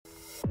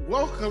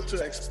Welcome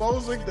to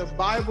Exposing the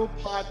Bible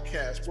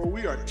podcast, where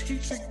we are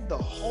teaching the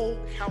whole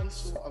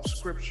counsel of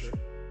Scripture.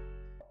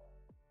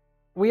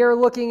 We are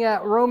looking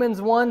at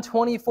Romans 1,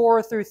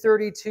 24 through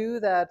 32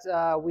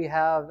 that we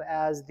have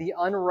as the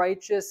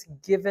unrighteous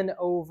given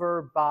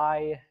over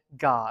by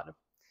God.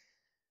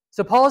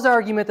 So Paul's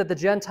argument that the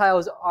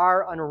Gentiles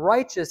are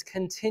unrighteous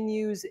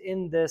continues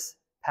in this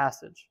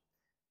passage.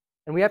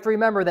 And we have to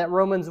remember that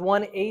Romans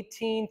 1,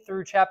 18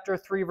 through chapter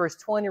 3, verse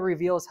 20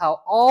 reveals how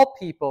all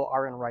people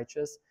are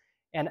unrighteous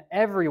and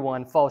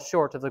everyone falls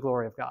short of the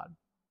glory of God.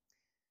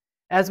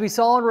 As we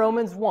saw in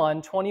Romans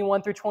 1,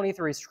 21 through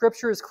 23,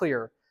 Scripture is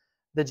clear.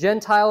 The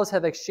Gentiles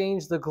have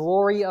exchanged the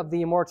glory of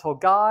the immortal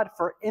God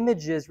for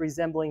images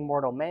resembling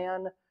mortal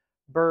man,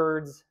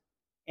 birds,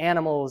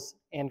 animals,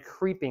 and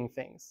creeping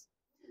things.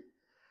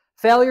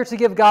 Failure to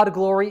give God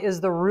glory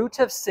is the root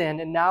of sin,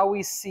 and now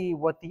we see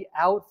what the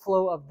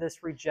outflow of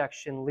this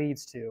rejection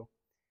leads to.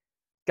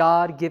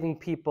 God giving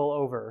people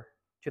over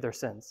to their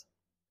sins.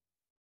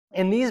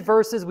 In these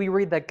verses, we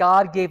read that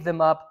God gave them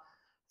up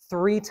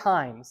 3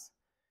 times.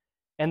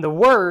 And the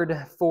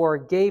word for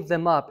gave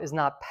them up is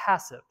not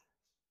passive.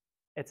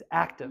 It's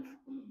active,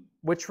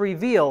 which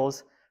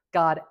reveals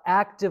God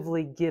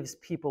actively gives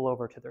people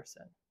over to their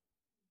sin.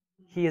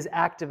 He is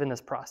active in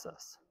this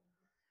process.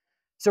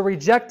 So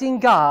rejecting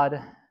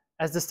God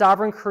as the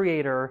sovereign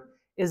creator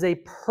is a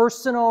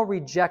personal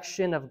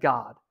rejection of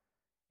God,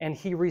 and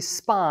he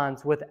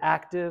responds with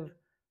active,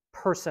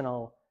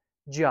 personal,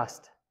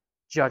 just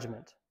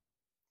judgment.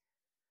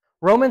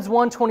 Romans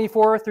 1,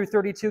 24 through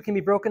 32 can be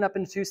broken up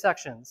into 2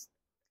 sections.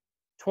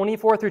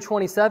 24 through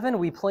 27,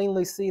 we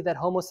plainly see that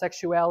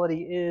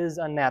homosexuality is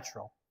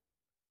unnatural.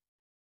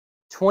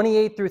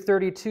 28 through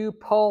 32,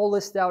 Paul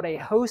lists out a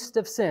host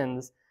of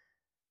sins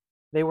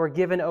they were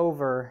given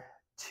over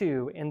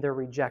to in their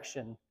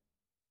rejection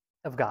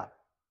of God.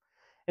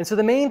 And so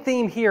the main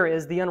theme here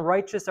is the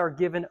unrighteous are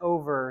given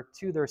over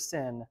to their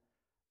sin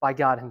by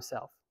God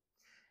himself.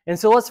 And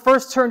so let's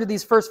first turn to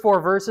these first 4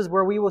 verses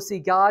where we will see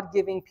God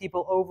giving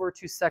people over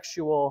to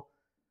sexual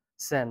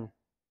sin.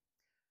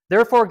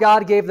 Therefore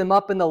God gave them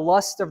up in the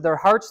lust of their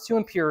hearts to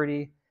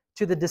impurity,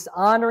 to the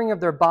dishonoring of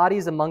their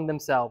bodies among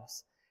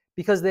themselves,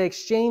 because they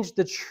exchanged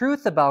the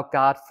truth about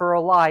God for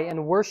a lie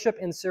and worship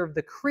and serve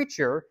the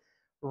creature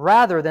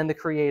rather than the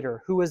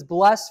Creator, who is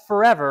blessed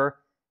forever.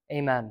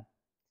 Amen.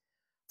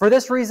 For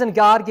this reason,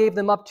 God gave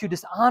them up to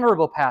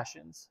dishonorable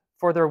passions,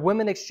 for their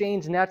women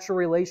exchanged natural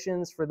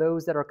relations for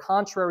those that are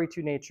contrary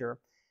to nature.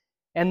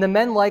 And the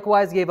men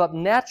likewise gave up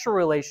natural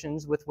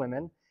relations with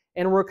women,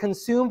 and were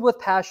consumed with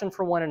passion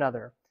for one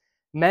another,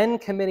 men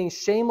committing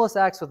shameless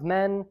acts with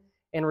men,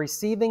 and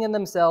receiving in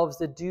themselves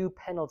the due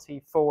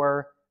penalty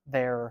for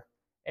their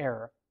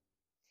error.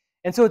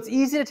 And so it's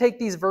easy to take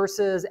these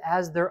verses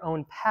as their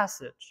own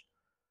passage.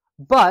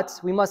 But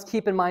we must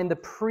keep in mind the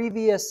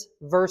previous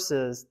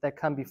verses that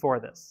come before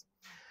this.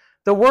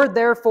 The word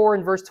therefore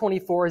in verse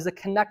 24 is a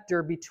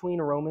connector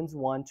between Romans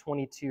 1,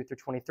 22 through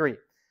 23.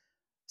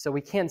 So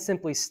we can't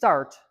simply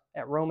start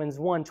at Romans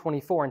 1,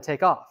 24 and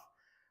take off.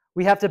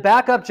 We have to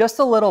back up just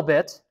a little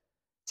bit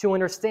to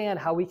understand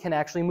how we can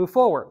actually move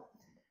forward.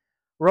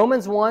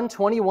 Romans 1,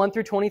 21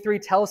 through 23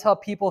 tells how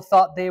people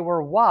thought they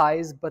were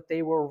wise, but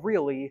they were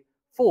really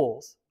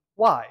fools.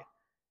 Why?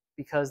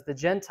 Because the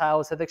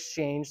Gentiles have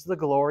exchanged the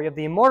glory of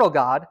the immortal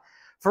God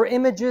for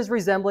images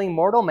resembling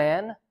mortal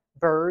man,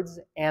 birds,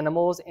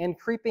 animals, and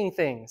creeping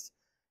things.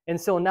 And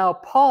so now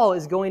Paul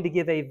is going to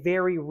give a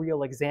very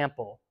real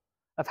example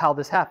of how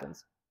this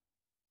happens.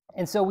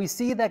 And so we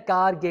see that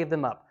God gave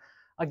them up.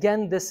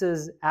 Again, this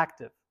is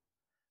active.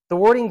 The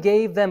wording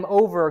gave them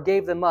over or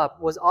gave them up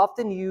was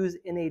often used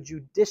in a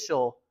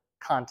judicial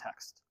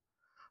context.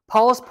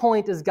 Paul's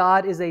point is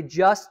God is a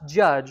just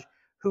judge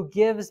who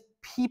gives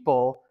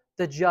people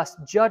the just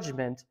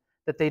judgment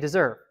that they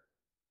deserve.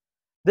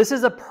 This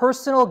is a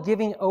personal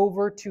giving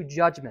over to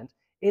judgment.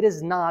 It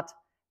is not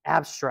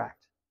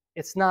abstract.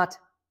 It's not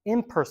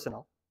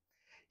impersonal.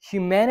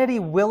 Humanity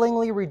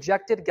willingly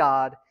rejected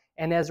God,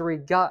 and as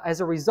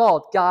a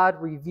result, God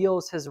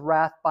reveals his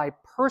wrath by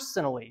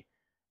personally,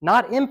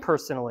 not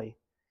impersonally,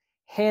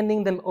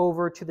 handing them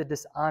over to the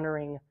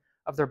dishonoring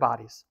of their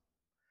bodies.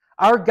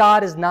 Our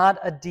God is not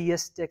a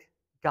deistic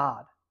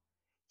God.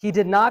 He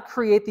did not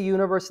create the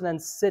universe and then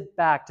sit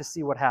back to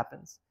see what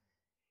happens.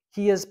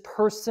 He is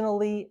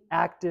personally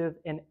active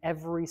in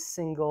every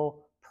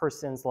single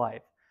person's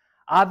life.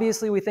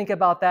 Obviously, we think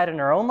about that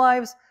in our own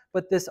lives,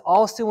 but this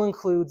also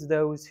includes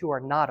those who are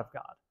not of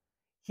God.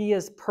 He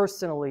is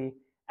personally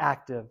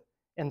active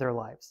in their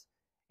lives.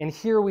 And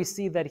here we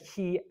see that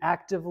he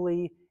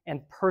actively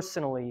and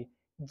personally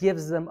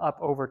gives them up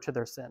over to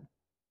their sin.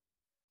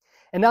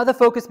 And now the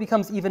focus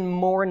becomes even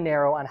more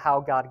narrow on how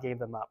God gave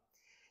them up.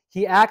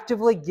 He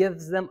actively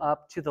gives them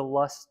up to the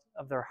lust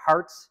of their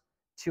hearts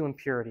to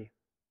impurity.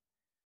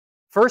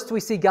 First, we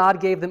see God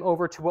gave them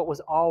over to what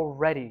was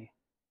already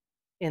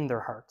in their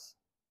hearts.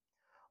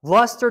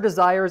 Lust or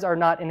desires are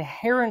not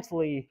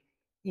inherently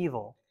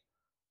evil,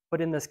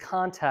 but in this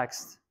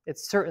context, it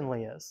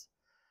certainly is.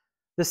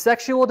 The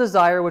sexual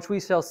desire, which we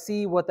shall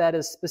see what that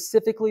is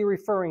specifically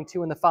referring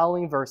to in the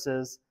following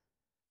verses,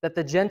 that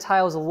the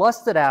Gentiles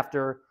lusted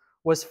after,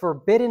 was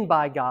forbidden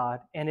by God,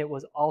 and it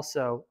was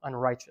also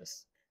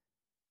unrighteous.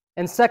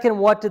 And second,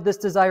 what did this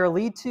desire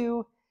lead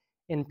to?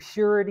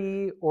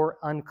 Impurity or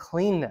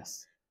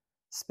uncleanness,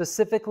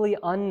 specifically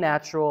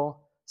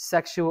unnatural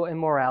sexual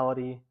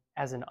immorality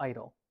as an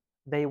idol.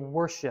 They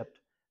worshipped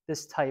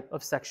this type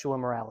of sexual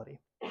immorality.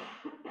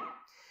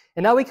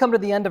 And now we come to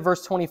the end of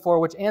verse 24,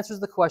 which answers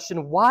the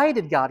question, why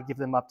did God give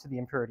them up to the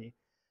impurity?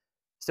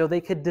 So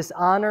they could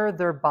dishonor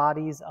their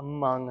bodies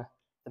among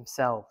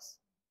themselves.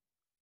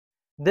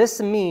 This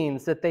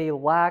means that they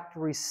lacked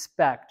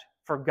respect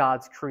for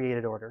God's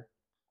created order.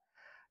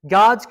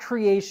 God's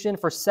creation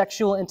for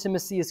sexual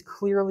intimacy is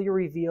clearly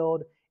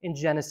revealed in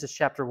Genesis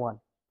chapter 1.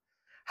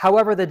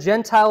 However, the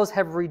Gentiles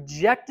have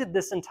rejected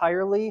this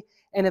entirely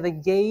and have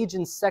engaged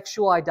in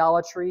sexual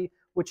idolatry,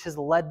 which has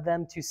led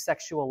them to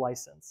sexual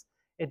license.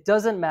 It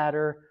doesn't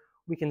matter.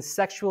 We can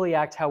sexually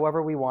act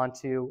however we want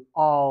to.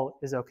 All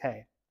is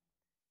okay.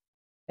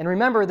 And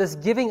remember, this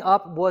giving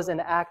up was an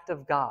act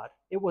of God.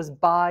 It was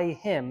by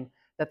Him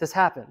that this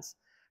happens.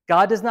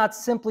 God does not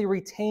simply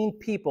retain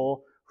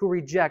people who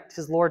reject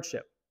His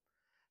lordship.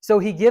 So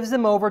He gives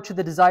them over to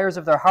the desires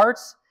of their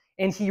hearts,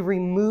 and He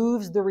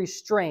removes the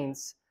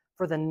restraints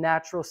for the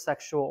natural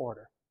sexual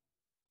order.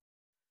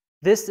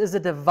 This is a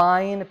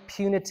divine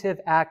punitive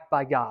act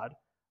by God,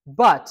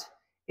 but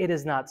it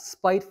is not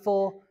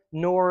spiteful,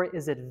 nor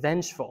is it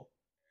vengeful.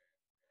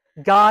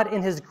 God,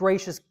 in His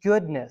gracious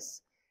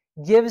goodness,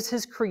 gives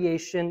His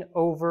creation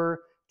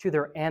over to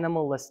their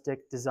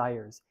animalistic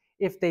desires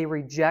if they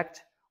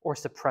reject or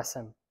suppress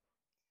Him.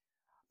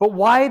 But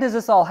why does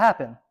this all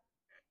happen?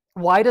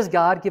 Why does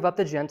God give up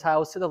the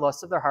Gentiles to the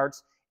lust of their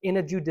hearts in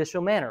a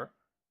judicial manner?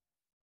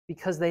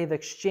 Because they've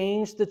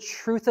exchanged the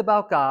truth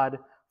about God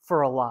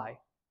for a lie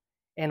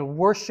and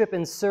worship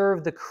and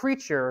serve the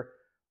creature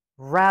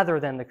rather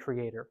than the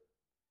Creator.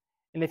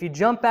 And if you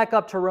jump back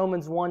up to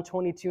Romans 1,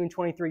 22 and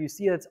 23, you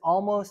see that it's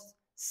almost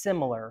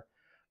similar.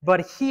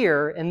 But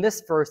here, in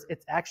this verse,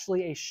 it's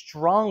actually a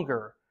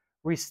stronger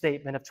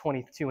restatement of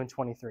 22 and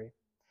 23.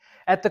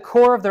 At the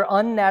core of their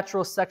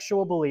unnatural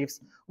sexual beliefs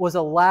was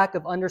a lack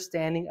of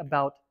understanding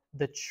about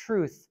the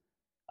truth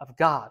of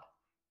God.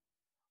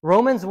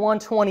 Romans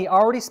 1:20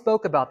 already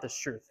spoke about this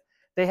truth.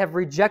 They have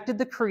rejected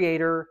the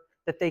Creator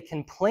that they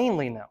can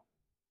plainly know.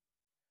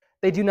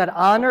 They do not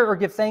honor or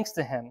give thanks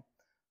to Him.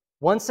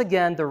 Once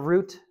again, the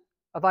root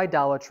of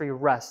idolatry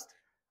rests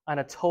on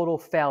a total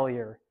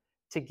failure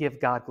to give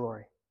God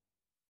glory.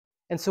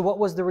 And so what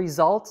was the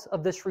result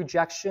of this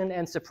rejection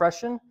and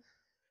suppression?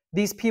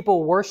 These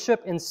people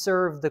worship and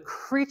serve the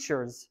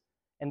creatures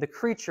and the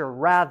creature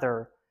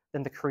rather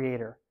than the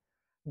Creator.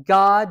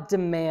 God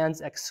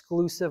demands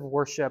exclusive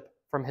worship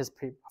from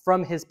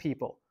His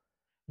people.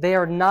 They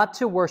are not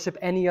to worship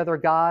any other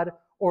God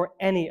or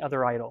any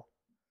other idol.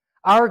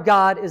 Our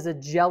God is a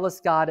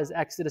jealous God, as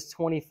Exodus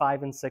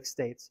 25:6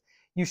 states.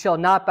 You shall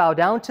not bow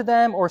down to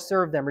them or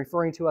serve them,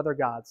 referring to other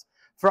gods.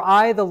 For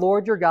I, the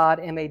Lord your God,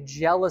 am a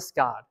jealous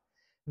God,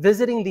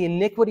 visiting the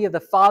iniquity of the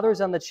fathers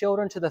on the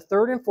children to the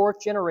third and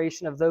fourth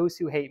generation of those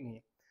who hate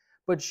me,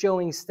 but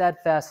showing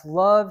steadfast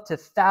love to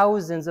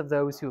thousands of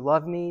those who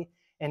love me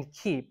and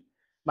keep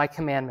my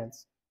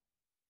commandments.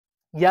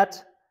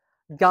 Yet,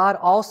 God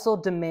also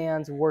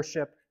demands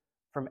worship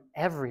from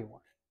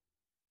everyone.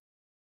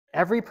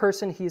 Every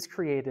person He's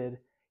created,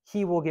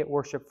 He will get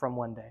worship from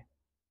one day.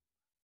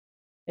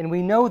 And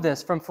we know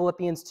this from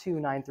Philippians 2,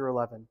 9 through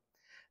 11.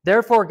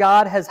 Therefore,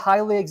 God has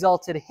highly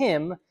exalted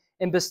Him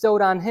and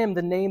bestowed on Him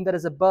the name that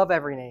is above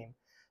every name,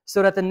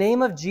 so that the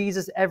name of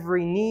Jesus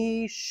every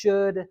knee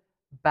should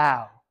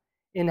bow,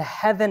 in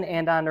heaven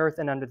and on earth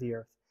and under the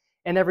earth,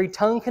 and every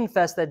tongue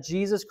confess that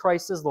Jesus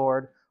Christ is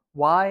Lord.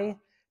 Why?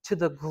 To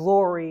the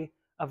glory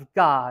of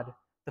God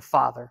the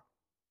Father.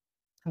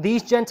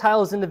 These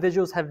Gentiles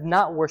individuals have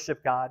not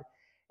worshiped God.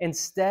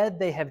 Instead,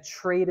 they have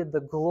traded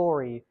the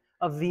glory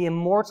of the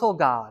immortal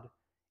God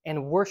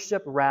and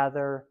worship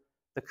rather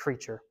the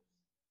creature.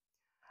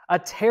 A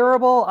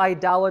terrible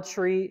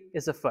idolatry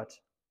is afoot.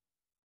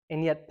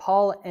 And yet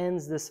Paul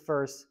ends this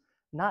verse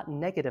not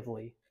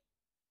negatively,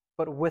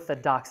 but with a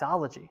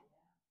doxology.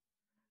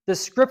 The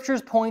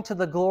scriptures point to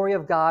the glory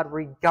of God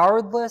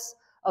regardless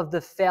of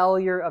the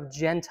failure of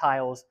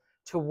Gentiles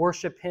to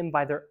worship Him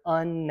by their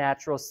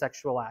unnatural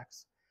sexual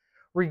acts.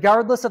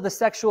 Regardless of the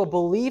sexual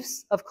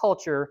beliefs of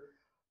culture,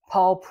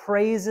 Paul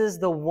praises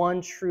the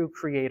one true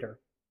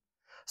Creator.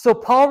 So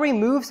Paul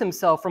removes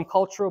himself from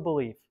cultural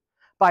belief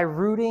by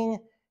rooting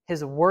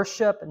his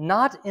worship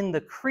not in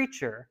the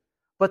creature,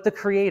 but the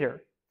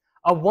Creator.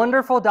 A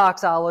wonderful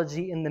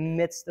doxology in the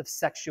midst of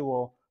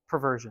sexual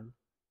perversion.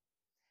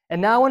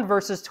 And now in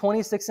verses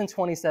 26 and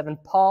 27,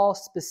 Paul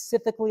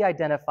specifically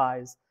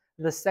identifies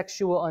the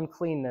sexual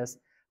uncleanness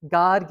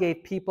God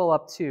gave people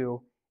up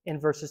to in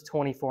verses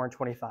 24 and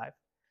 25.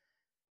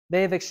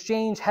 They have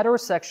exchanged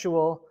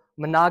heterosexual,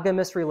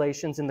 monogamous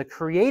relations in the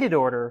created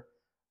order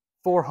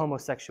for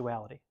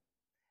homosexuality.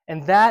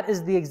 And that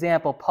is the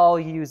example Paul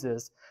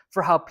uses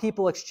for how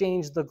people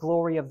exchange the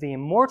glory of the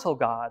immortal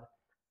God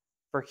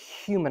for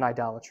human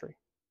idolatry.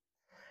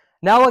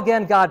 Now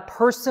again, God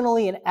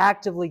personally and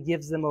actively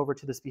gives them over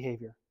to this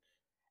behavior.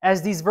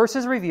 As these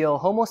verses reveal,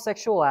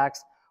 homosexual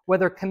acts,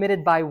 whether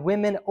committed by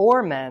women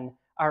or men,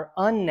 are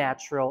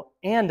unnatural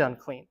and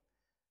unclean.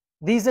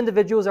 These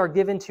individuals are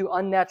given to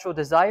unnatural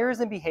desires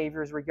and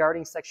behaviors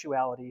regarding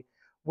sexuality,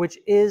 which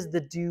is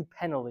the due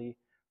penalty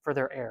for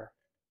their error.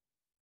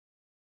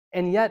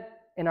 And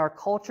yet, in our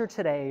culture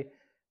today,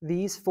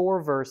 these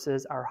 4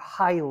 verses are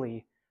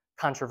highly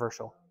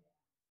controversial.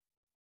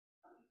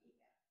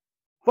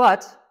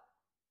 But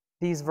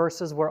these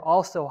verses were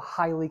also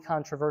highly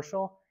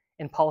controversial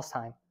in Paul's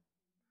time.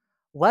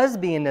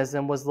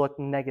 Lesbianism was looked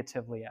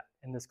negatively at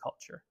in this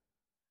culture.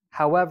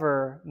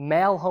 However,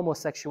 male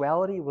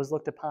homosexuality was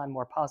looked upon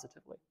more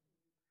positively.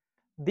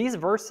 These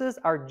verses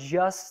are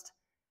just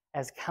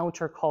as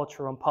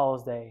countercultural in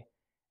Paul's day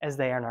as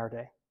they are in our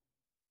day.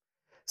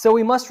 So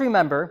we must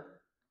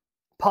remember,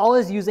 Paul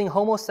is using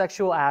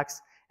homosexual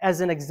acts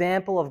as an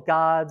example of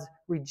God's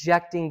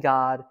rejecting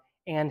God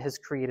and his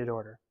created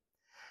order.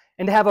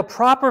 And to have a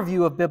proper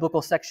view of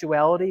biblical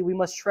sexuality, we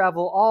must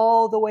travel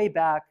all the way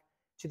back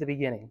to the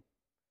beginning.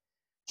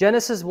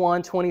 Genesis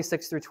 1,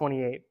 26 through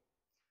 28.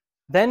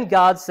 Then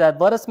God said,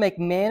 "Let us make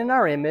man in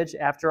our image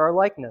after our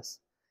likeness,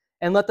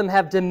 and let them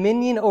have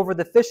dominion over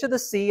the fish of the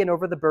sea and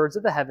over the birds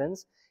of the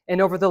heavens,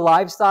 and over the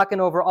livestock and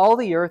over all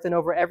the earth and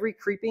over every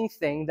creeping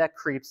thing that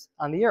creeps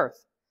on the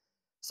earth."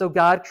 So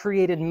God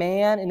created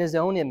man in his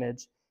own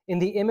image. In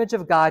the image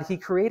of God he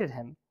created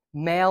him.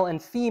 Male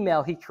and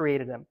female he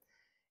created him.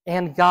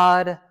 And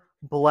God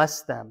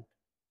blessed them.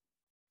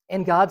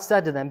 And God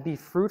said to them, "Be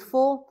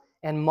fruitful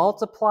and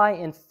multiply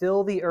and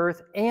fill the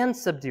earth and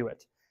subdue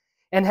it,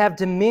 and have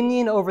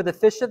dominion over the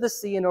fish of the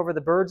sea and over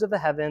the birds of the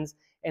heavens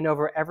and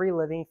over every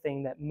living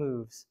thing that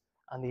moves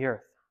on the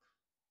earth."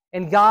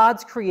 In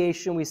God's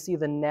creation, we see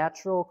the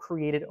natural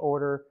created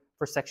order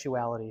for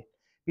sexuality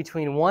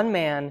between one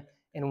man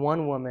and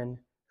one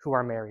woman who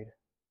are married.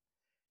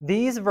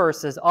 These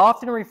verses,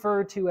 often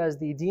referred to as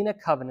the Edenic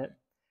covenant,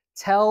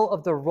 tell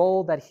of the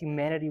role that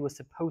humanity was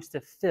supposed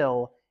to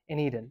fill in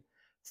Eden.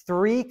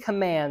 3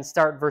 commands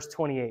start verse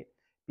 28.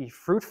 Be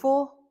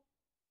fruitful,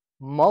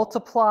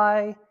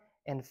 multiply,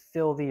 and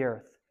fill the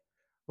earth.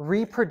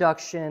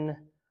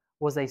 Reproduction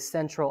was a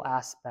central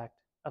aspect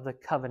of the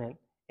covenant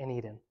in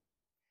Eden.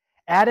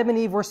 Adam and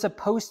Eve were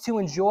supposed to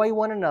enjoy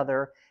one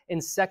another in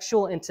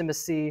sexual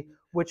intimacy,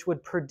 which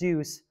would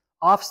produce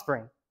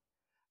offspring.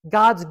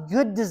 God's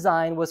good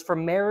design was for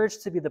marriage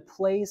to be the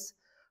place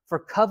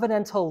for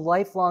covenantal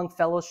lifelong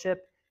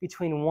fellowship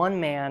between one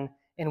man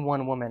and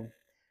one woman.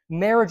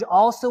 Marriage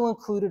also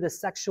included a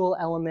sexual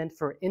element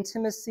for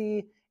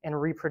intimacy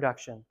and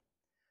reproduction.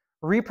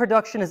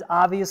 Reproduction is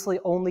obviously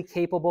only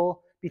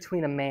capable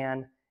between a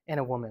man and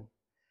a woman.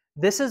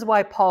 This is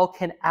why Paul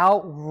can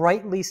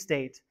outrightly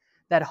state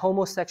that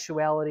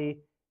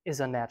homosexuality is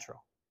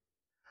unnatural.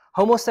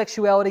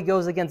 Homosexuality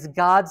goes against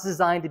God's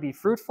design to be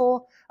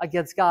fruitful,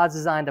 against God's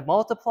design to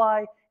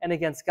multiply, and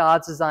against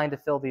God's design to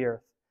fill the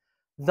earth.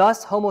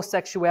 Thus,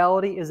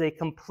 homosexuality is a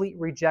complete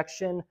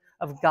rejection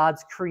of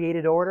God's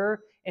created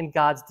order and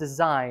God's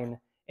design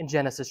in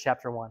Genesis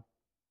chapter 1.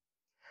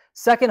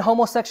 Second,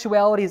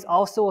 homosexuality is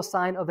also a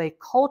sign of a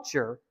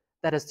culture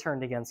that has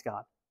turned against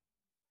God.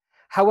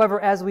 However,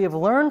 as we have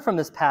learned from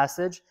this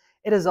passage,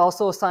 it is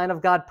also a sign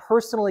of God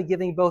personally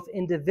giving both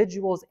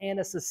individuals and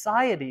a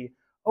society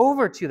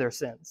over to their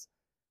sins.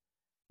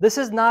 This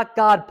is not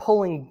God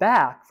pulling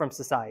back from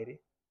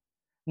society.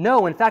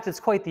 No, in fact, it's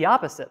quite the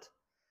opposite.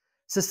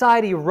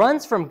 Society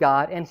runs from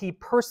God, and he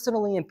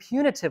personally and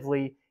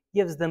punitively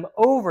gives them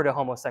over to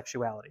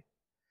homosexuality.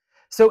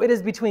 So it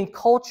is between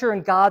culture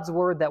and God's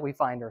word that we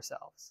find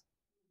ourselves.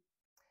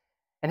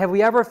 And have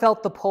we ever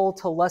felt the pull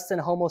to lessen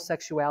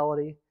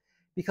homosexuality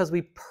because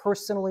we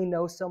personally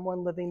know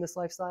someone living this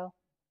lifestyle?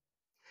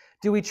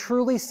 Do we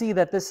truly see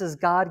that this is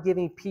God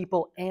giving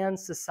people and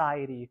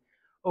society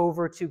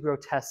over to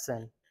grotesque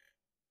sin?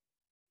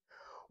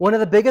 One of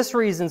the biggest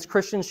reasons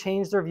Christians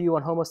change their view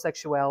on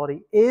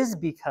homosexuality is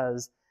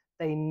because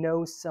they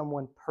know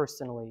someone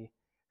personally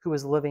who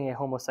is living a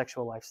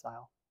homosexual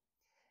lifestyle.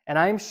 And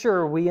I'm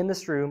sure we in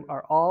this room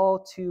are all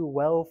too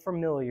well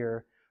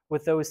familiar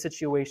with those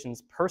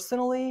situations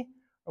personally,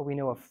 or we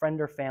know a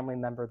friend or family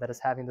member that is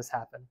having this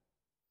happen.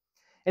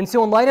 And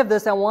so in light of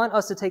this, I want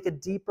us to take a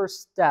deeper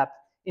step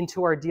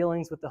into our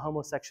dealings with the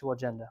homosexual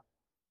agenda.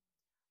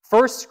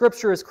 First,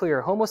 Scripture is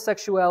clear.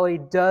 Homosexuality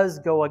does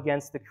go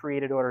against the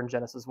created order in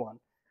Genesis 1.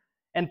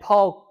 And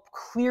Paul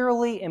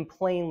clearly and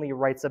plainly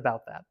writes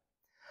about that.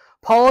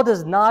 Paul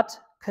does not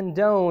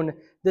condone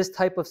this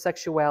type of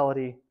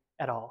sexuality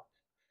at all.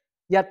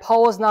 Yet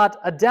Paul is not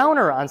a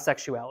downer on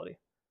sexuality.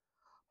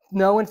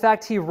 No, in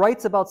fact, he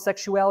writes about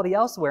sexuality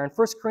elsewhere. In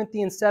 1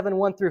 Corinthians 7,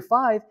 1 through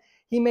 5,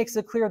 he makes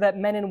it clear that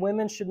men and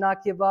women should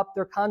not give up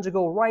their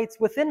conjugal rights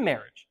within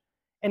marriage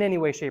in any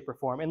way, shape, or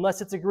form,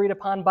 unless it's agreed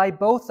upon by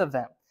both of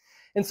them.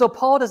 And so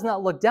Paul does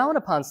not look down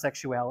upon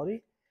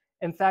sexuality.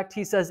 In fact,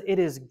 he says it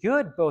is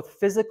good both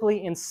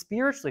physically and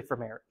spiritually for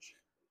marriage.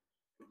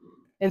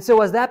 And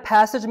so as that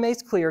passage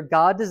makes clear,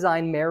 God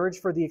designed marriage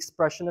for the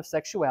expression of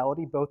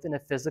sexuality, both in a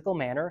physical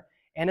manner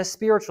and a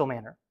spiritual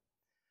manner.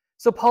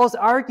 So Paul's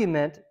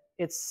argument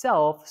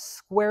itself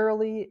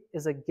squarely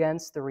is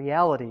against the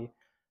reality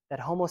that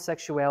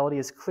homosexuality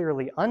is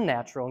clearly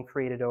unnatural in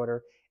created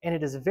order, and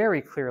it is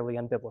very clearly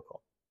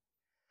unbiblical.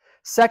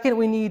 Second,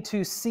 we need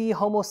to see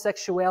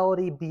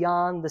homosexuality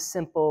beyond the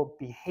simple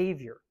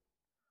behavior.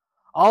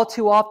 All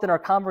too often, our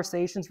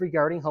conversations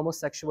regarding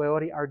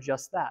homosexuality are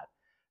just that,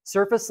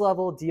 surface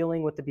level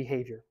dealing with the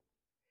behavior.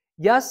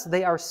 Yes,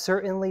 they are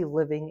certainly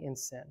living in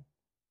sin,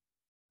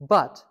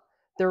 but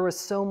there is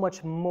so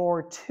much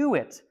more to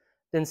it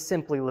than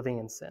simply living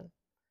in sin.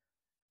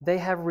 They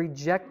have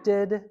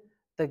rejected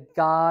the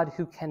God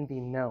who can be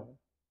known.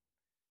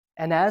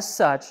 And as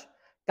such,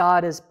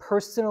 God is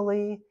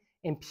personally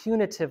and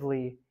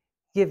punitively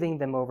giving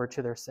them over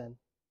to their sin.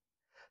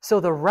 So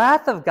the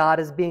wrath of God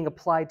is being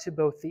applied to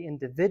both the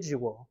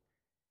individual,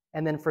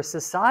 and then for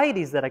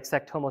societies that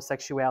accept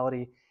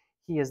homosexuality,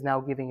 he is now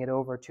giving it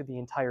over to the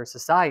entire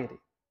society.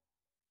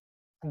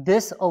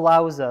 This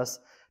allows us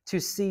to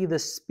see the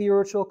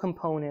spiritual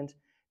component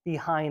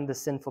behind the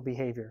sinful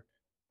behavior.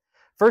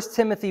 1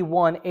 Timothy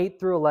 1, 8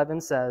 through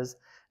 11 says,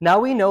 "Now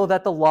we know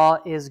that the law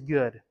is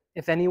good,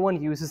 if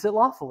anyone uses it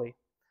lawfully.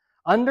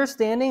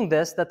 Understanding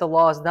this, that the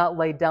law is not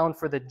laid down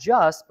for the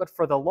just, but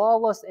for the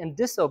lawless and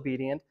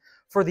disobedient,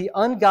 for the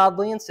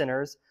ungodly and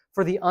sinners,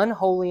 for the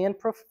unholy and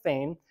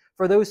profane,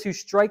 for those who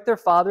strike their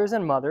fathers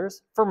and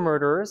mothers, for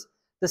murderers,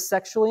 the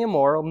sexually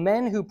immoral,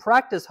 men who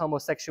practice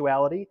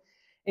homosexuality,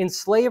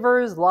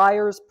 enslavers,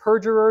 liars,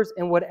 perjurers,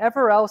 and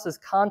whatever else is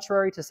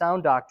contrary to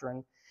sound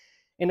doctrine,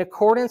 in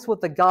accordance with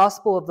the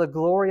gospel of the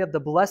glory of the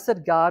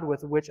blessed God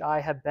with which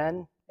I have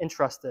been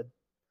entrusted."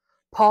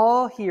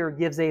 Paul here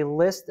gives a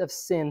list of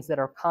sins that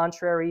are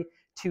contrary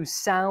to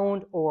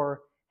sound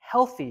or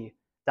healthy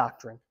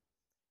doctrine.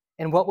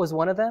 And what was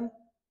one of them?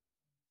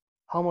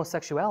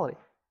 Homosexuality.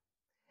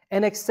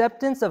 An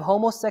acceptance of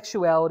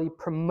homosexuality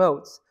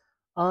promotes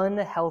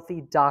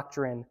unhealthy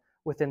doctrine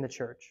within the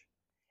church,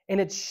 and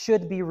it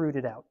should be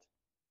rooted out.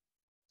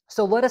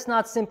 So let us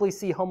not simply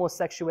see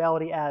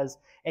homosexuality as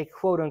a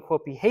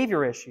quote-unquote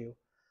behavior issue,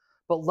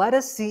 but let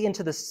us see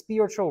into the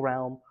spiritual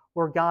realm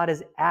where God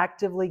is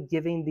actively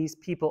giving these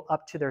people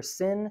up to their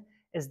sin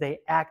as they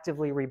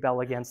actively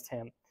rebel against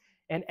him.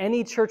 And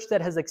any church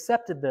that has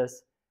accepted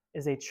this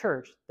is a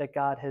church that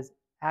God has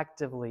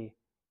actively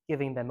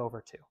giving them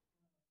over to.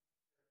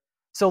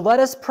 So let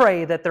us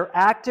pray that their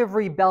active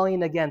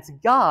rebellion against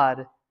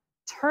God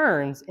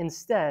turns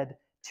instead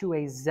to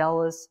a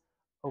zealous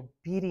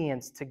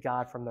obedience to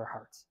God from their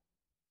hearts.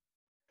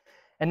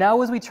 And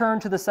now as we turn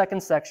to the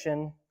second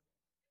section,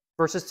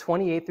 verses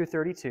 28 through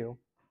 32,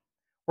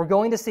 we're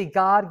going to see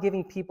God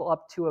giving people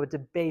up to a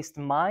debased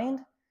mind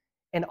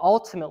and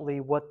ultimately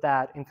what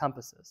that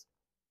encompasses.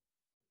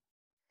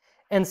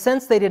 And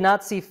since they did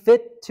not see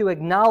fit to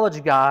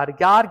acknowledge God,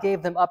 God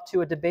gave them up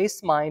to a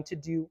debased mind to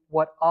do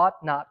what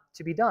ought not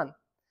to be done.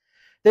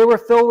 They were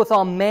filled with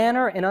all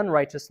manner and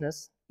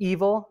unrighteousness,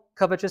 evil,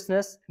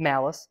 covetousness,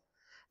 malice.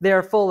 They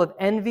are full of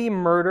envy,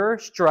 murder,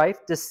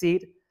 strife,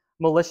 deceit,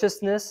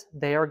 maliciousness.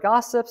 They are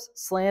gossips,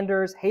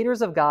 slanderers,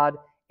 haters of God,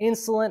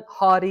 insolent,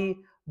 haughty,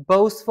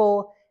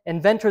 boastful,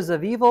 inventors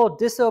of evil,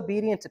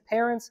 disobedient to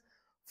parents,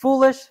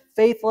 foolish,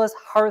 faithless,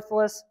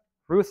 heartless,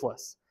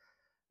 ruthless.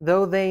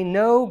 Though they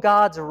know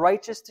God's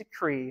righteous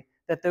decree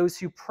that those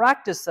who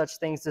practice such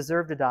things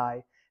deserve to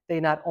die, they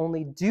not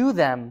only do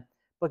them,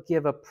 but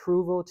give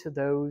approval to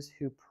those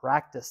who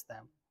practice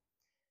them.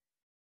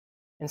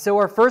 And so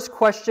our first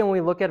question when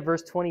we look at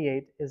verse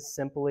 28 is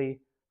simply,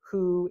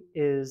 who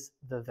is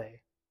the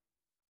they?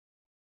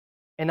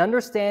 An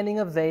understanding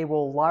of they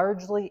will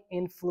largely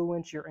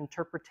influence your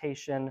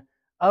interpretation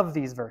of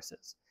these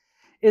verses.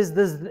 Is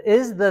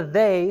the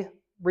they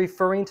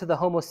referring to the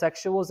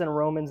homosexuals in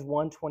Romans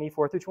 1,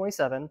 24 through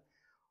 27,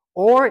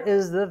 or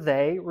is the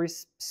they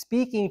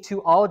speaking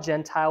to all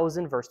Gentiles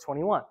in verse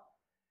 21?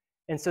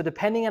 And so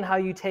depending on how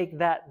you take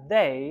that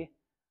they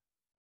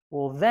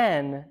will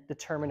then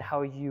determine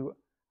how you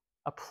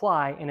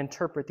apply and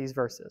interpret these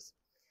verses.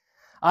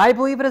 I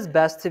believe it is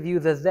best to view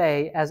the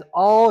they as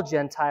all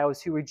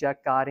Gentiles who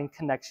reject God in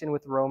connection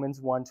with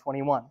Romans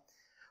 1:21.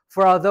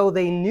 For although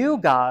they knew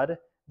God,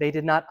 they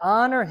did not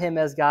honor him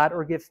as God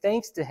or give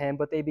thanks to him,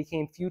 but they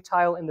became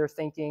futile in their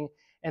thinking,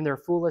 and their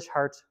foolish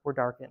hearts were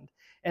darkened.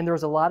 And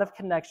there's a lot of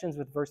connections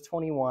with verse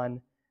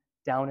 21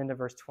 down into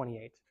verse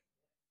 28.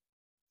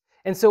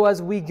 And so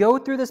as we go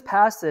through this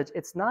passage,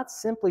 it's not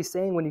simply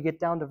saying when you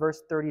get down to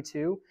verse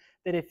 32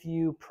 that if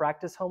you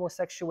practice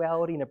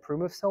homosexuality and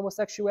approve of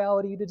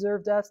homosexuality, you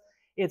deserve death.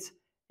 It's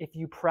if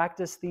you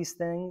practice these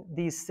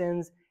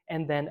sins,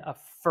 and then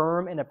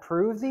affirm and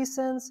approve these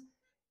sins,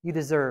 you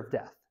deserve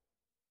death.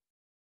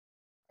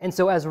 And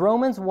so as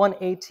Romans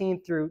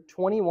 1:18 through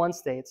 21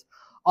 states,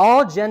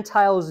 all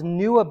Gentiles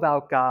knew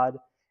about God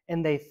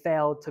and they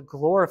failed to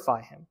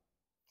glorify him.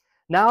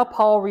 Now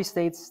Paul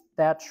restates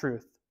that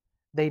truth.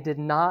 They did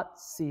not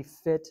see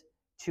fit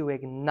to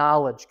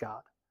acknowledge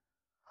God.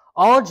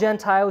 All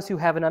Gentiles who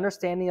have an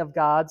understanding of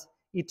God's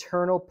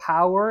eternal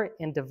power,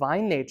 and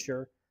divine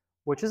nature,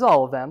 which is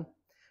all of them,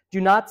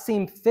 do not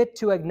seem fit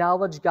to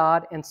acknowledge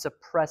God and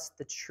suppress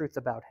the truth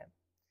about him.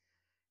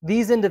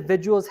 These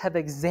individuals have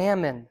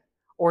examined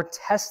or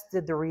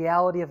tested the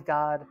reality of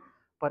God,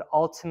 but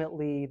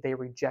ultimately they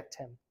reject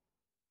him.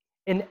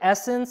 In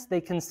essence,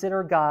 they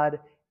consider God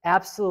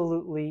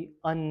absolutely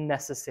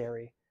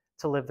unnecessary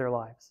to live their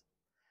lives.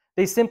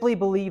 They simply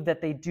believe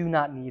that they do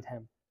not need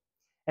him.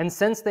 And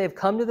since they have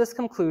come to this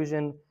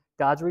conclusion,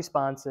 God's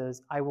response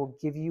is, I will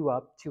give you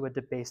up to a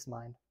debased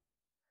mind.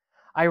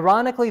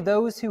 Ironically,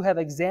 those who have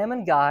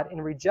examined God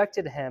and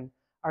rejected him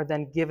are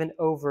then given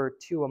over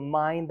to a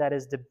mind that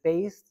is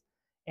debased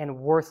and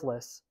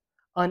worthless,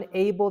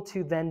 unable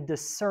to then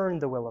discern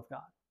the will of God.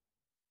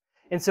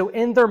 And so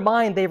in their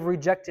mind, they've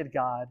rejected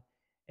God,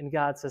 and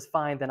God says,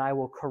 fine, then I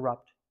will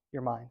corrupt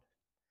your mind.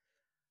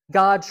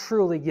 God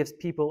truly gives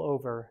people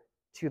over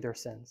to their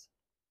sins.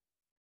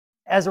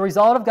 As a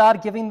result of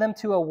God giving them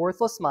to a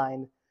worthless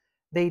mind,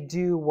 they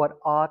do what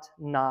ought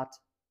not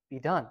be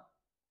done.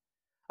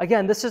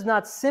 Again, this does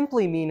not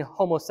simply mean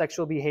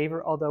homosexual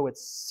behavior, although it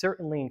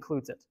certainly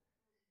includes it.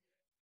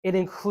 It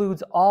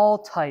includes all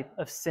type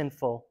of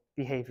sinful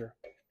behavior.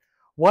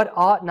 What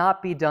ought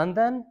not be done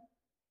then?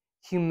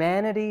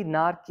 Humanity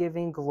not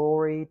giving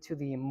glory to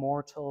the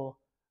immortal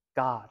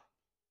God.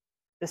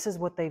 This is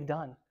what they've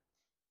done.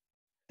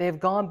 They have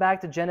gone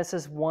back to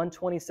Genesis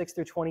 1:26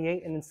 through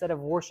 28, and instead of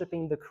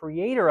worshiping the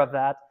creator of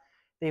that,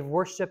 they've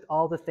worshiped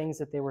all the things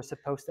that they were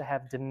supposed to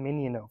have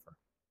dominion over.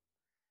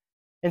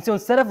 And so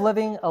instead of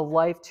living a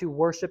life to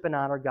worship and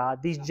honor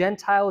God, these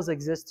Gentiles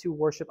exist to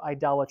worship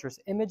idolatrous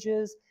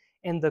images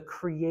and the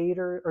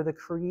creator or the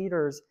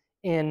creators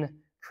in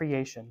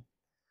creation.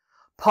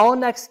 Paul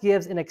next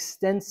gives an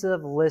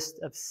extensive list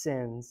of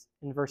sins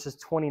in verses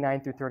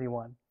 29 through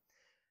 31.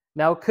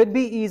 Now, it could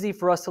be easy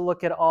for us to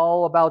look at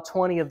all about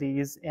 20 of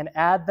these and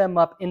add them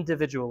up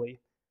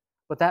individually,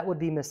 but that would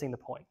be missing the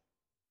point.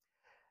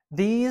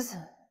 These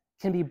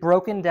can be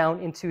broken down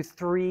into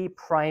three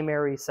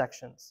primary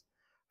sections.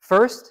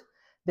 First,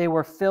 they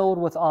were filled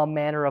with all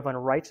manner of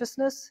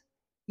unrighteousness,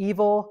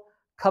 evil,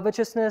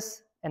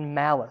 covetousness, and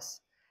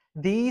malice.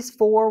 These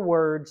four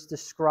words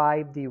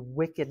describe the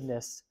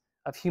wickedness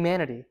of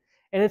humanity.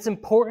 And it's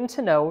important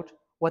to note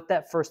what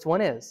that first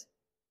one is: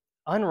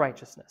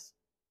 unrighteousness.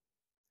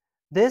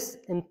 This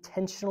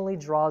intentionally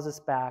draws us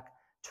back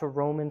to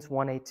Romans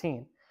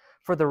 1:18.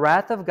 For the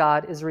wrath of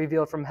God is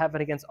revealed from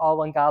heaven against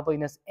all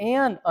ungodliness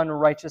and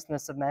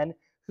unrighteousness of men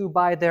who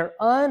by their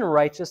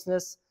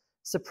unrighteousness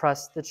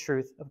suppress the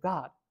truth of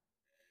God.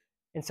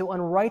 And so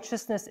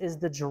unrighteousness is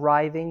the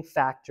driving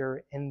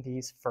factor in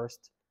these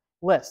first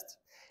lists.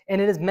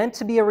 And it is meant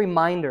to be a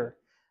reminder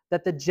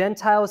that the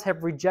Gentiles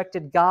have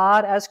rejected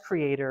God as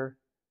creator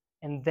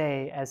and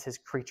they as his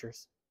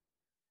creatures.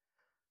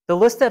 The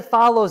list that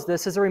follows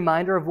this is a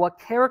reminder of what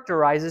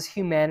characterizes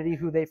humanity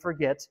who they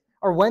forget,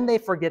 or when they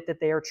forget that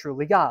they are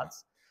truly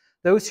God's.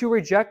 Those who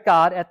reject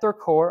God at their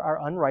core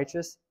are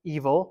unrighteous,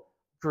 evil,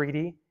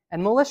 greedy,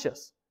 and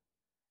malicious.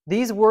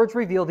 These words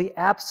reveal the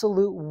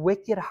absolute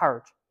wicked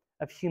heart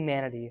of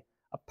humanity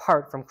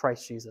apart from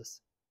Christ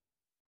Jesus.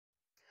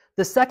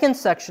 The second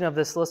section of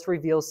this list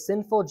reveals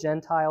sinful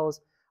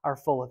Gentiles are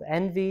full of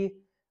envy,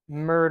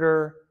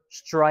 murder,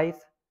 strife,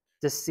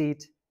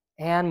 deceit,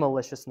 and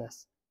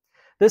maliciousness.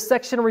 This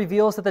section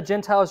reveals that the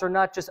Gentiles are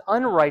not just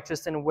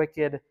unrighteous and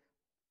wicked,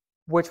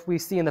 which we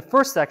see in the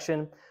first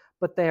section,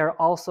 but they are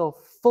also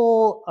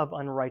full of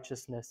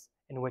unrighteousness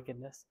and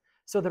wickedness.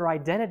 So their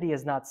identity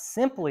is not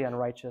simply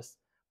unrighteous,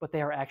 but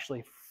they are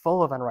actually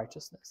full of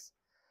unrighteousness.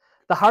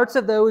 The hearts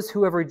of those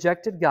who have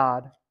rejected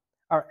God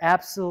are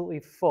absolutely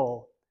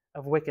full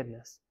of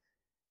wickedness.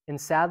 And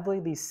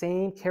sadly, these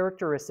same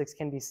characteristics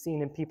can be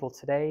seen in people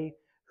today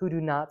who do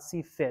not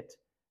see fit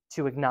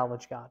to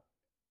acknowledge God.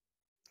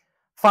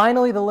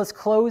 Finally, the list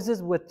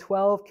closes with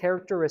 12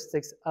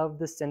 characteristics of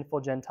the sinful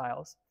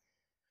Gentiles.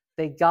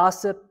 They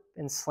gossip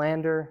and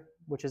slander,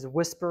 which is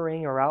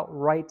whispering or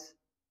outright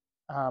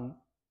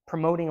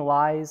promoting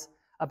lies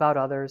about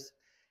others.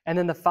 And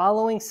then the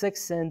following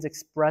 6 sins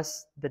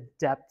express the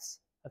depths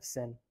of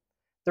sin.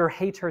 They're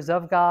haters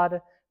of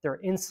God, they're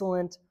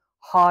insolent,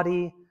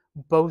 haughty,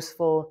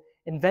 boastful,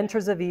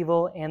 inventors of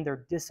evil, and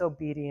they're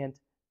disobedient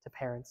to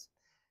parents.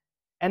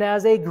 And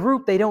as a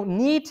group, they don't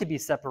need to be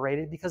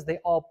separated because they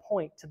all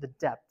point to the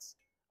depths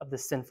of the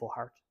sinful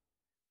heart.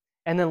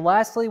 And then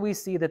lastly, we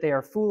see that they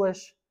are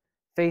foolish,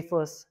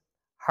 faithless,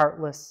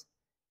 heartless,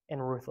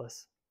 and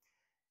ruthless.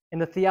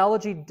 And the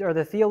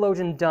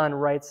theologian Dunn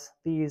writes,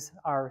 these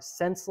are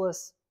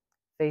senseless,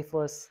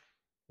 faithless,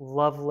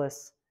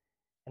 loveless,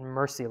 and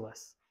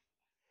merciless.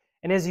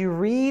 And as you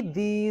read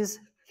these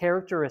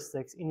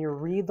characteristics and you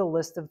read the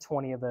list of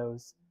 20 of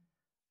those,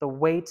 the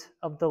weight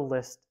of the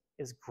list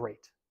is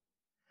great.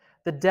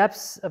 The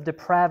depths of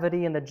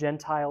depravity in the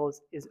Gentiles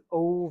is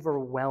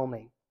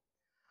overwhelming.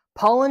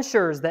 Paul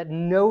ensures that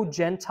no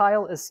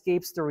Gentile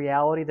escapes the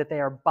reality that they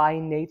are by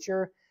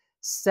nature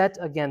set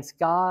against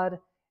God,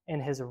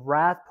 and his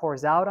wrath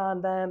pours out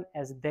on them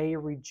as they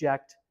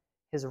reject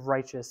his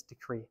righteous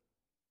decree.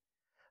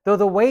 Though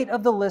the weight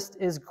of the list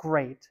is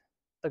great,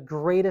 the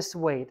greatest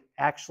weight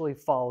actually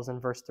falls in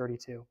verse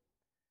 32.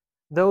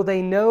 Though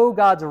they know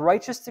God's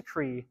righteous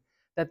decree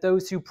that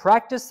those who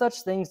practice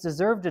such things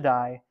deserve to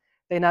die,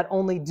 they not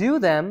only do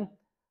them,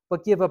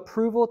 but give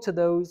approval to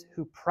those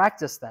who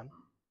practice them.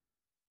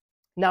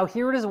 Now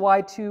here it is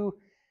why to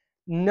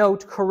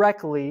note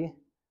correctly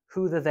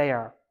who the they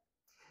are.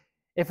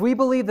 If we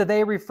believe that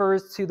they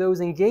refers to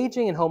those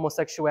engaging in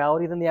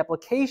homosexuality, then the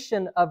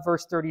application of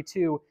verse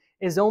 32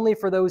 is only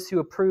for those who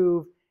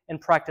approve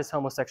and practice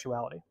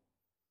homosexuality.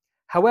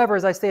 However,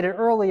 as I stated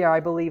earlier, I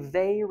believe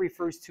they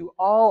refers to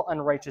all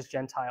unrighteous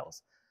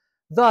Gentiles.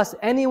 Thus,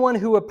 anyone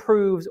who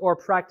approves or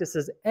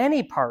practices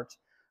any part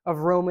of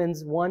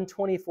Romans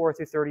 1:24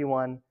 through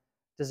 31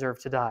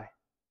 deserve to die.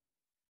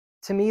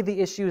 To me,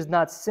 the issue is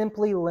not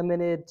simply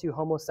limited to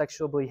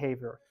homosexual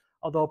behavior,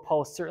 although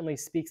Paul certainly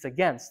speaks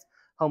against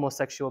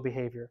homosexual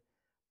behavior,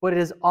 but it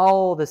is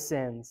all the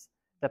sins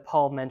that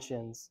Paul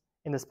mentions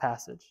in this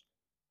passage.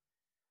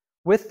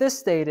 With this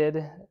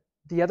stated,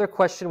 the other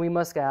question we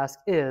must ask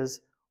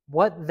is,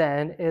 what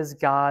then is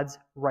God's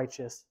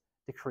righteous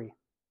decree?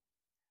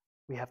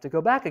 We have to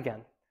go back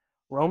again.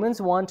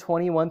 Romans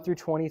 1:21 through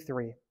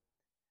 23.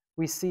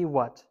 We see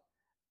what?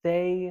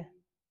 They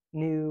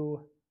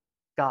knew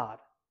God,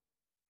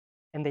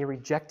 and they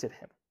rejected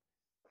him.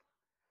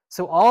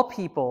 So all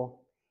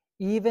people,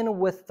 even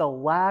with the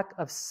lack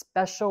of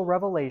special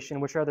revelation,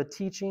 which are the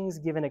teachings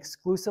given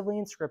exclusively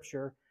in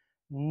Scripture,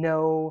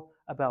 know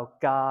about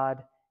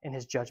God and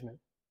his judgment.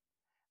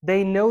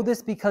 They know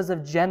this because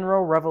of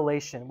general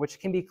revelation, which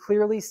can be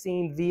clearly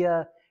seen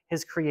via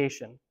his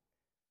creation.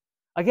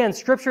 Again,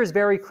 Scripture is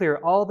very clear.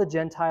 All the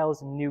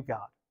Gentiles knew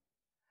God.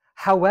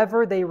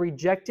 However, they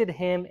rejected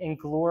him and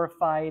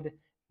glorified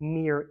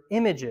mere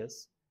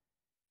images.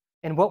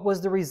 And what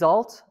was the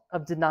result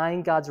of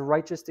denying God's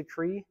righteous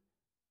decree?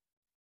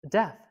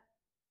 Death.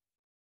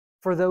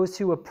 For those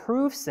who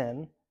approve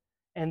sin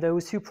and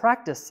those who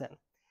practice sin.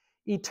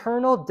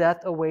 Eternal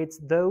death awaits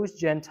those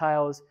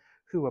Gentiles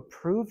who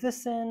approve the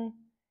sin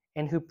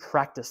and who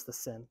practice the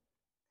sin.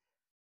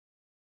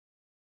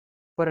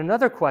 But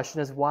another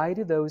question is, why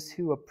do those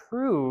who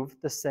approve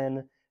the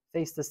sin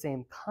face the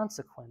same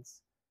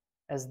consequence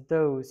as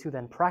those who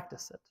then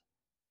practice it?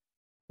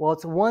 Well,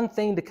 it's one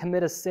thing to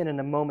commit a sin in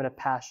a moment of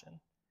passion,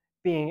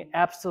 being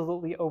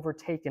absolutely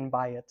overtaken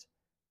by it.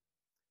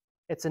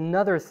 It's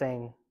another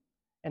thing,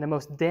 and a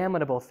most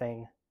damnable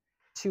thing,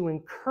 to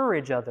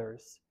encourage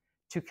others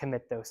to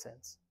commit those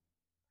sins.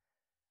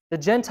 The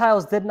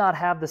Gentiles did not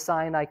have the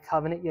Sinai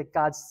covenant, yet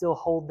God still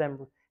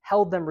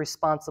held them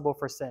responsible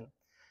for sin.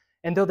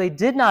 And though they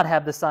did not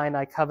have the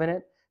Sinai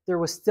covenant, there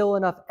was still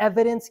enough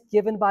evidence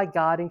given by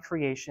God in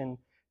creation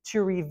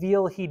to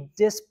reveal he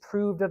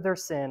disapproved of their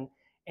sin,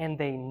 and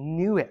they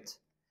knew it.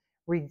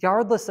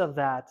 Regardless of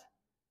that,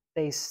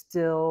 they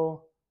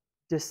still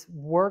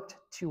worked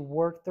to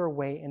work their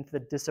way into the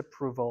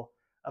disapproval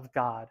of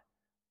God,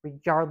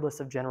 regardless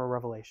of general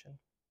revelation.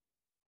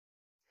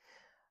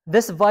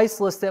 This vice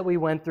list that we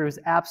went through is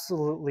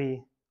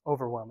absolutely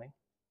overwhelming.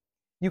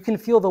 You can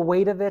feel the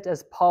weight of it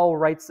as Paul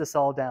writes this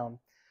all down.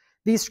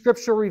 These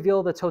scriptures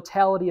reveal the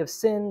totality of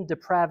sin,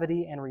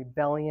 depravity, and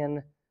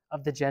rebellion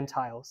of the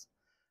Gentiles.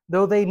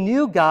 Though they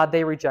knew God,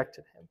 they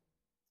rejected him.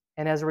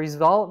 And as a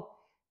result,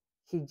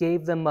 he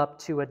gave them up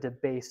to a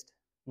debased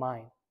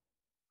mind,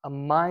 a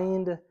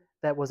mind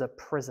that was a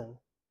prison.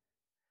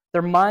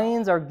 Their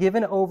minds are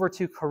given over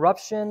to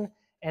corruption,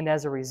 and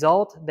as a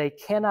result, they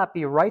cannot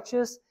be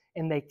righteous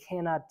and they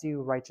cannot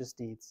do righteous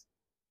deeds.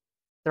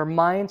 Their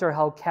minds are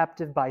held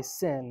captive by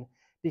sin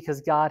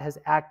because God has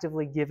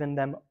actively given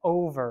them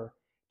over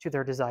to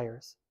their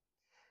desires.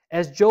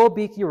 As Joel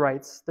Beeke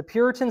writes, the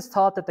Puritans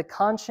taught that the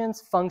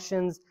conscience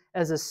functions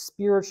as a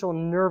spiritual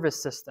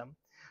nervous system,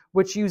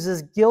 which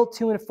uses guilt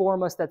to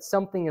inform us that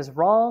something is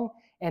wrong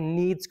and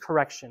needs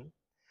correction.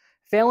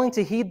 Failing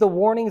to heed the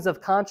warnings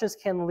of conscience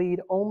can lead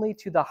only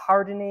to the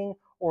hardening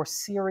or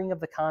searing of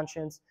the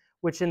conscience,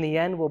 which in the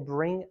end will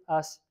bring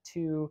us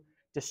to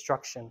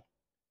destruction.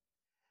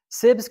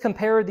 Sibbes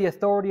compared the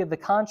authority of the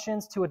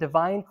conscience to a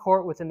divine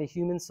court within the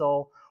human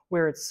soul,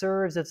 where it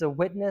serves as a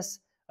witness,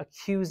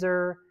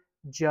 accuser,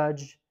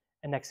 judge,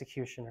 and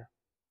executioner.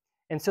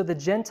 And so the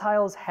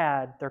Gentiles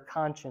had their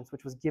conscience,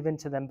 which was given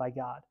to them by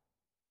God.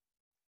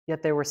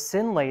 Yet they were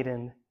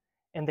sin-laden,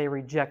 and they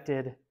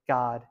rejected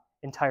God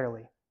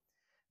entirely.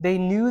 They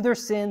knew their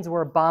sins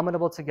were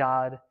abominable to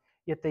God,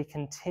 yet they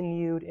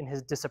continued in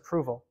his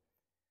disapproval.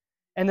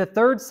 And the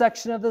third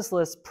section of this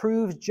list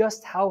proves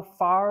just how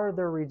far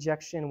their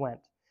rejection went.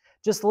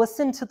 Just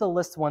listen to the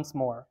list once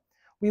more.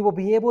 We will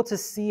be able to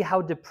see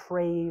how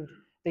depraved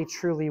they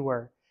truly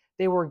were.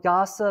 They were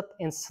gossip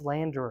and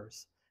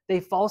slanderers. They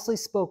falsely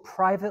spoke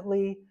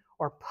privately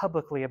or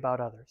publicly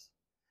about others.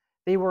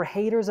 They were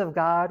haters of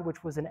God,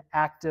 which was an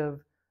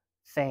active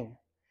thing.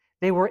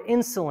 They were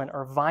insolent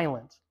or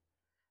violent.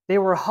 They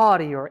were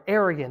haughty or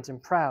arrogant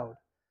and proud.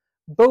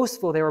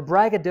 Boastful, they were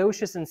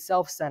braggadocious and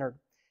self-centered.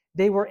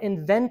 They were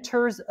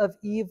inventors of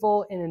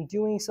evil, and in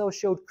doing so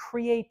showed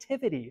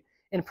creativity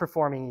in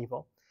performing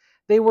evil.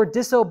 They were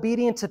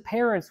disobedient to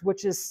parents,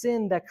 which is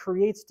sin that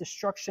creates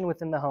destruction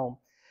within the home.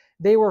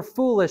 They were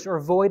foolish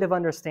or void of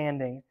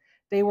understanding.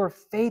 They were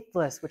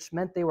faithless, which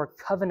meant they were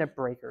covenant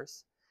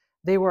breakers.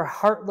 They were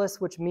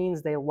heartless, which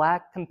means they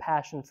lacked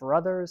compassion for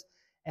others.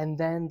 And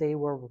then they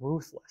were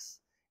ruthless,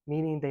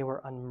 meaning they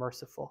were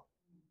unmerciful.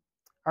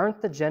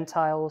 Aren't the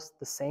Gentiles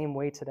the same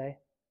way today?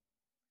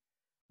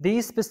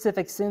 These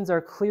specific sins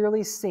are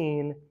clearly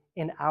seen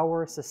in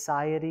our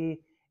society,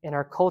 in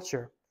our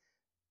culture.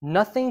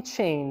 Nothing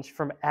changed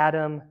from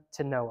Adam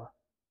to Noah.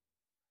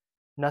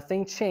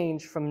 Nothing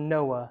changed from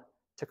Noah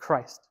to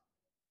Christ.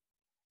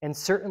 And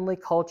certainly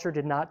culture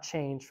did not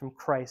change from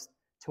Christ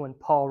to when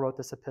Paul wrote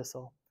this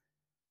epistle.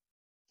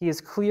 He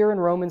is clear in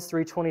Romans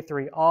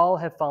 3:23, all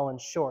have fallen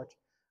short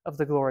of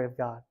the glory of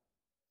God.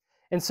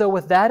 And so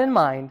with that in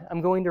mind, I'm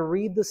going to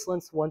read this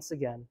list once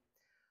again.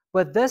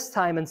 But this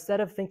time, instead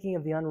of thinking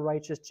of the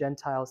unrighteous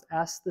Gentiles,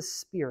 ask the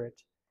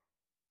Spirit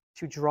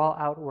to draw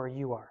out where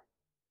you are.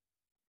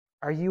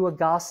 Are you a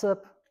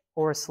gossip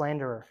or a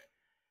slanderer,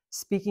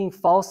 speaking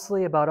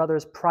falsely about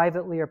others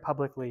privately or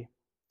publicly?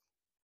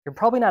 You're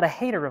probably not a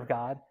hater of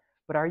God,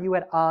 but are you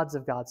at odds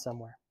of God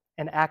somewhere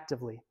and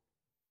actively?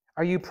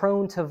 Are you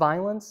prone to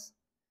violence?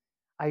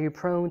 Are you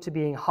prone to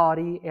being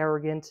haughty,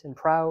 arrogant, and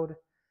proud?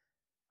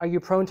 Are you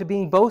prone to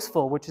being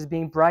boastful, which is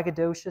being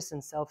braggadocious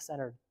and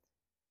self-centered?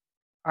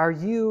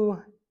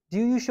 Do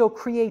you show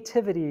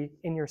creativity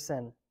in your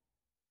sin?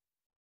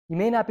 You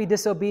may not be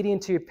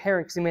disobedient to your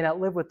parents, you may not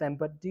live with them,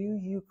 but do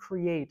you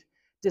create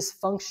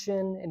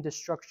dysfunction and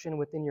destruction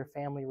within your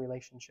family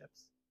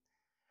relationships?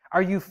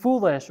 Are you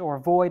foolish or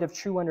void of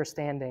true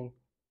understanding?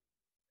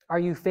 Are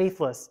you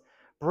faithless,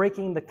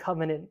 breaking the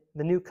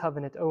new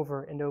covenant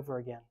over and over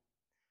again?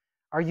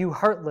 Are you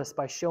heartless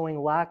by showing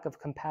lack of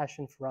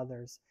compassion for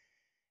others?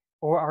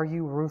 Or are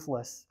you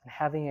ruthless and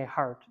having a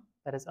heart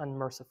that is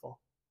unmerciful?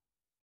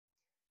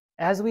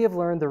 As we have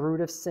learned, the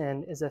root of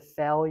sin is a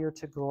failure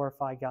to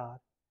glorify God.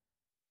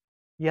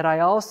 Yet I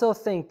also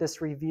think this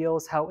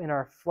reveals how in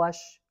our flesh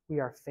we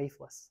are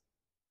faithless.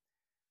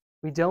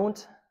 We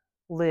don't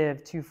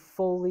live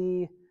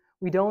fully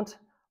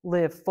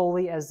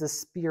as the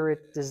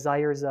Spirit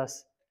desires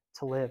us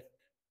to live.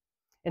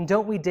 And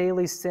don't we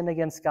daily sin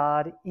against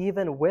God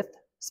even with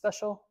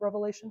special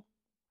revelation?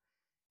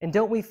 And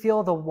don't we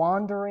feel the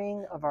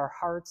wandering of our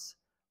hearts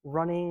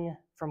running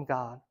from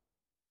God?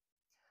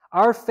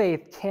 Our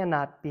faith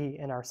cannot be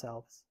in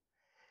ourselves.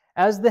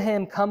 As the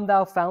hymn Come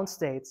Thou Fount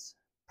states,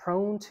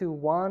 prone to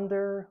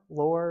wander,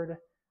 Lord,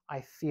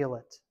 I feel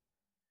it.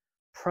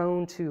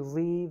 Prone to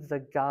leave the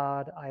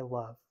God I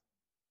love.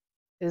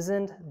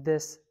 Isn't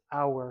this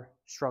our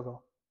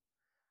struggle?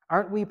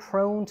 Aren't we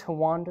prone to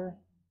wander?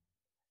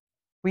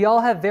 We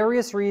all have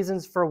various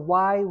reasons for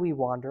why we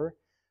wander,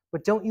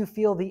 but don't you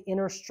feel the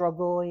inner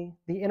struggle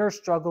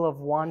of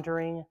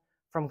wandering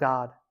from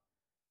God?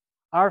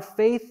 Our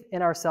faith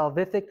in our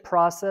salvific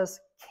process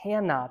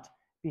cannot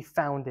be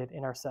founded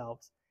in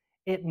ourselves.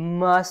 It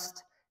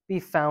must be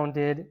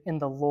founded in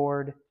the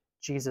Lord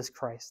Jesus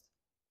Christ.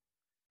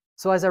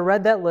 So as I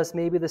read that list,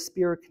 maybe the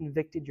Spirit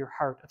convicted your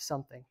heart of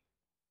something.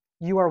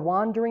 You are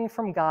wandering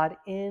from God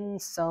in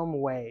some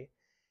way.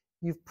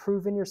 You've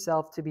proven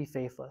yourself to be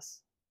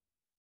faithless.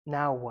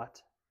 Now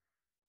what?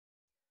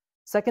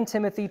 2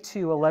 Timothy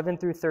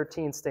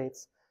 2:11-13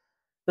 states,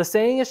 the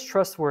saying is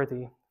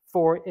trustworthy,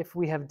 for if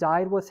we have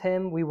died with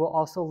him, we will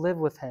also live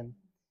with him.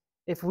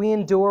 If we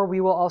endure, we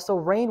will also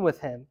reign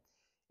with him.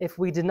 If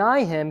we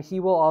deny him, he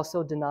will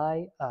also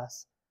deny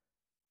us.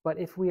 But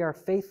if we are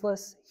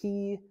faithless,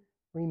 he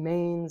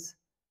remains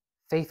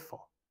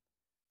faithful,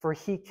 for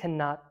he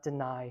cannot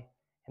deny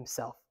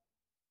himself.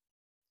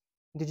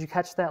 Did you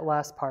catch that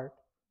last part?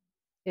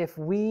 If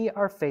we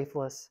are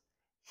faithless,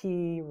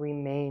 he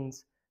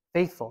remains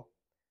faithful.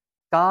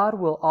 God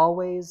will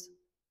always,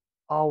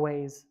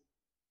 always,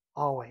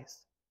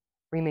 always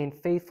remain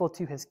faithful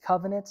to his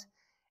covenant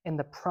and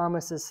the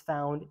promises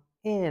found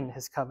in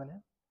his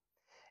covenant.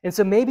 And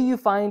so maybe you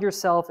find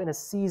yourself in a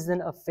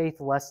season of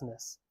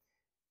faithlessness.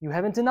 You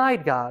haven't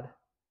denied God,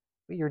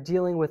 but you're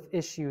dealing with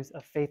issues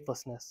of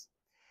faithlessness.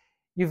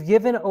 You've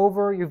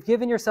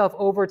given yourself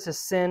over to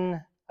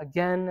sin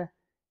again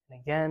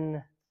and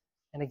again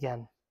and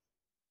again.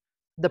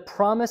 The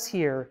promise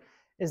here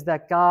is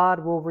that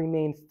God will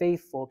remain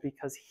faithful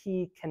because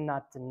he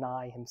cannot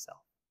deny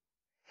himself.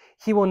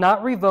 He will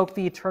not revoke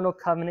the eternal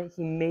covenant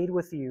he made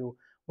with you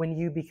when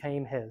you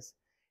became his.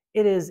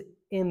 It is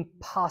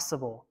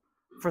impossible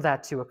for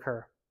that to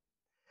occur.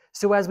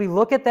 So as we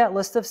look at that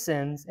list of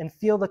sins and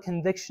feel the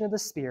conviction of the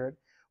Spirit,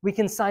 we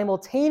can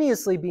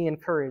simultaneously be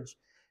encouraged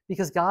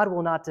because God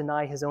will not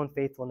deny his own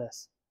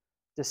faithfulness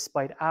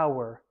despite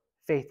our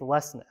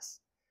faithlessness.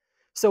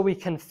 So we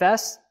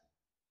confess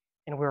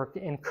and we're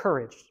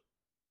encouraged.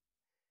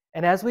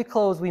 And as we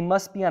close, we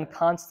must be on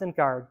constant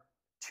guard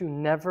to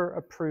never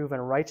approve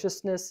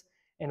unrighteousness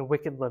and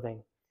wicked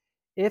living.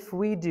 If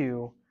we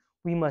do,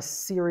 we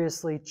must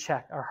seriously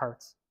check our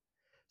hearts.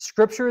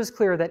 Scripture is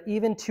clear that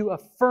even to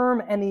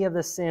affirm any of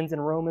the sins in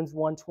Romans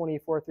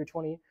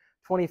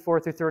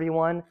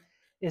 1:24-31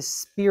 is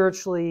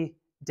spiritually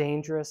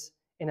dangerous,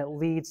 and it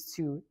leads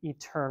to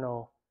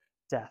eternal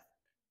death.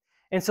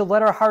 And so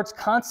let our hearts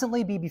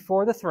constantly be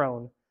before the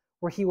throne,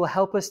 where he will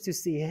help us to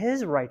see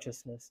his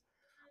righteousness,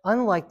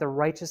 unlike the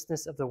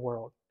righteousness of the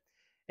world.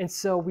 And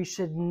so we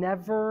should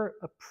never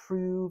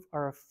approve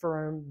or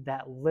affirm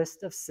that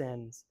list of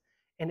sins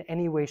in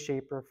any way,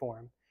 shape, or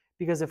form.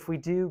 Because if we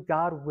do,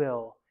 God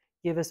will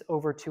give us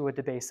over to a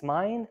debased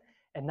mind,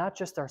 and not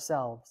just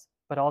ourselves,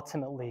 but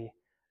ultimately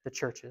the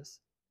churches.